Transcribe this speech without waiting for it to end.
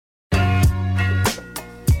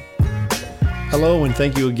Hello, and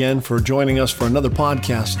thank you again for joining us for another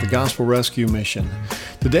podcast of the Gospel Rescue Mission.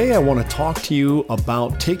 Today I want to talk to you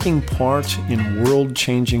about taking part in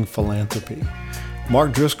world-changing philanthropy.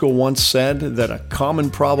 Mark Driscoll once said that a common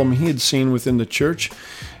problem he had seen within the church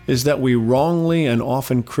is that we wrongly and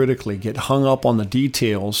often critically get hung up on the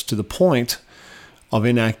details to the point of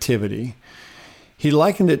inactivity. He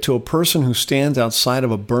likened it to a person who stands outside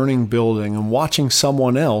of a burning building and watching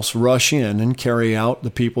someone else rush in and carry out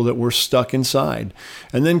the people that were stuck inside,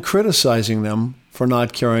 and then criticizing them for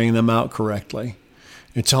not carrying them out correctly.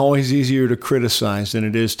 It's always easier to criticize than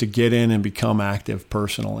it is to get in and become active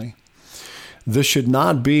personally. This should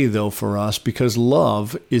not be, though, for us, because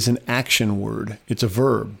love is an action word. It's a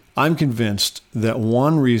verb. I'm convinced that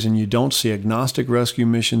one reason you don't see agnostic rescue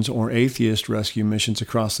missions or atheist rescue missions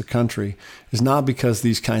across the country is not because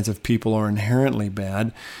these kinds of people are inherently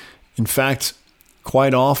bad. In fact,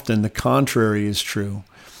 quite often the contrary is true.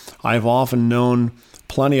 I've often known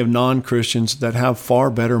plenty of non-Christians that have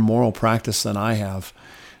far better moral practice than I have.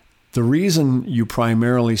 The reason you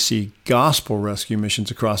primarily see gospel rescue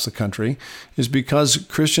missions across the country is because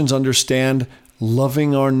Christians understand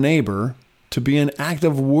loving our neighbor to be an act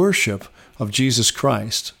of worship of Jesus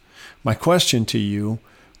Christ. My question to you,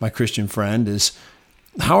 my Christian friend, is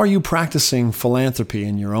how are you practicing philanthropy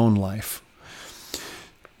in your own life?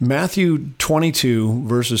 Matthew 22,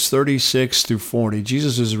 verses 36 through 40,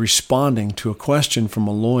 Jesus is responding to a question from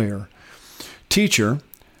a lawyer. Teacher,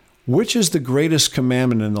 which is the greatest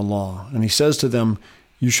commandment in the law? And he says to them,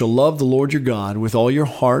 you shall love the Lord your God with all your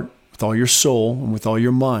heart, with all your soul, and with all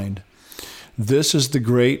your mind. This is the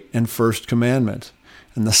great and first commandment.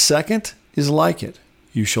 And the second is like it.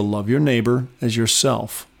 You shall love your neighbor as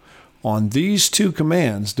yourself. On these two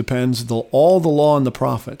commands depends all the law and the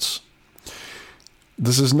prophets.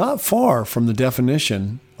 This is not far from the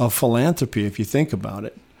definition of philanthropy if you think about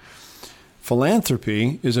it.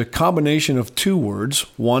 Philanthropy is a combination of two words,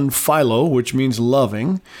 one philo, which means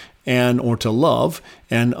loving, or to love,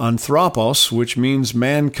 and anthropos, which means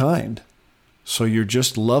mankind. So you're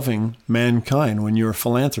just loving mankind when you're a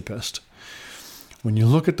philanthropist. When you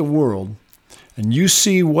look at the world and you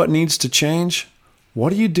see what needs to change,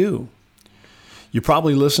 what do? You're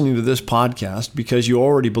probably listening to this podcast because you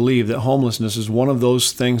already believe that homelessness is one of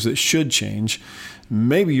those things that should change.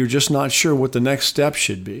 Maybe you're just not sure what the next step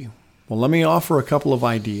should be. Well, let me offer a couple of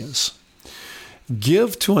ideas.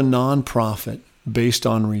 Give to a nonprofit based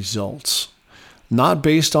on results, not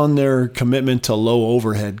based on their commitment to low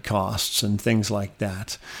overhead costs and things like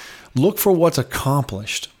that. Look for what's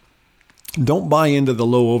accomplished. Don't buy into the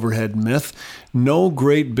low overhead myth. No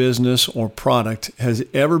great business or product has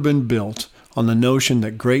ever been built on the notion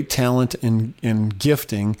that great talent and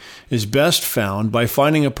gifting is best found by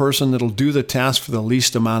finding a person that'll do the task for the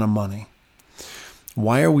least amount of money.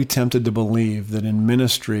 Why are we tempted to believe that in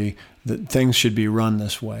ministry that things should be run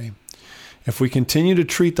this way? If we continue to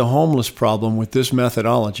treat the homeless problem with this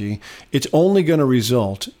methodology, it's only going to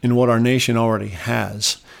result in what our nation already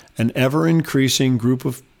has, an ever-increasing group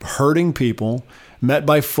of hurting people met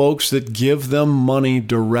by folks that give them money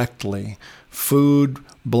directly. Food,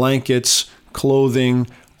 blankets, clothing,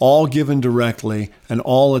 all given directly, and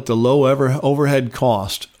all at the low overhead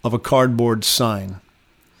cost of a cardboard sign.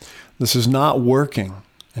 This is not working,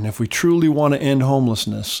 and if we truly want to end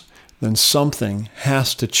homelessness, then something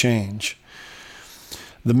has to change.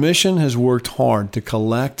 The mission has worked hard to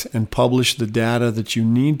collect and publish the data that you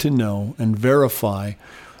need to know and verify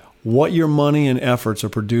what your money and efforts are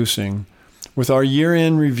producing with our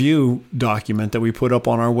year-end review document that we put up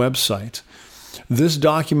on our website. This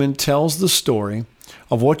document tells the story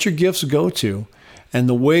of what your gifts go to and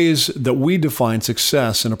the ways that we define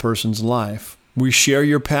success in a person's life. We share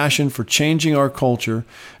your passion for changing our culture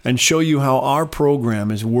and show you how our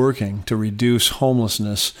program is working to reduce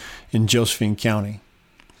homelessness in Josephine County.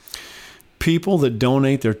 People that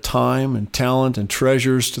donate their time and talent and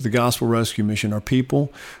treasures to the Gospel Rescue Mission are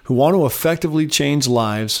people who want to effectively change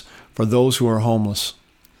lives for those who are homeless.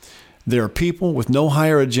 They are people with no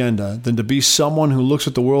higher agenda than to be someone who looks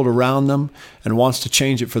at the world around them and wants to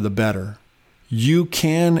change it for the better. You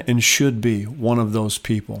can and should be one of those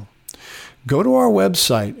people. Go to our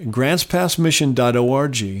website,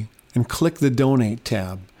 grantspassmission.org, and click the Donate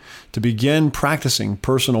tab to begin practicing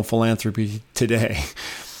personal philanthropy today.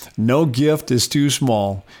 No gift is too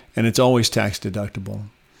small, and it's always tax deductible.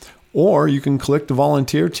 Or you can click the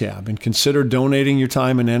Volunteer tab and consider donating your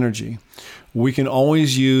time and energy. We can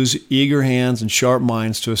always use eager hands and sharp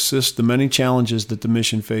minds to assist the many challenges that the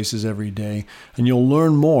mission faces every day, and you'll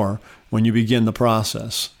learn more when you begin the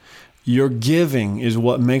process. Your giving is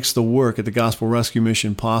what makes the work at the Gospel Rescue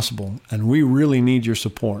Mission possible, and we really need your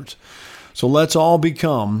support. So let's all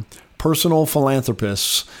become personal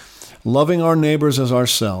philanthropists, loving our neighbors as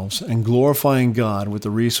ourselves and glorifying God with the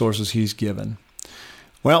resources He's given.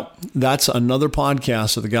 Well, that's another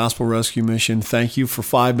podcast of the Gospel Rescue Mission. Thank you for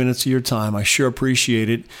 5 minutes of your time. I sure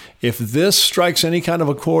appreciate it. If this strikes any kind of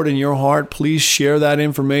a chord in your heart, please share that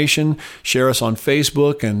information. Share us on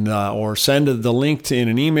Facebook and or send the link in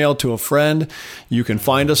an email to a friend. You can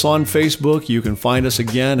find us on Facebook. You can find us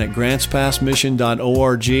again at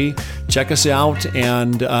grantspassmission.org. Check us out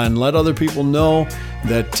and let other people know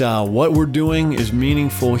that what we're doing is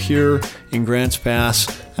meaningful here in Grants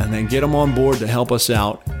Pass, and then get them on board to help us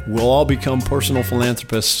out. We'll all become personal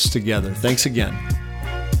philanthropists together. Thanks again.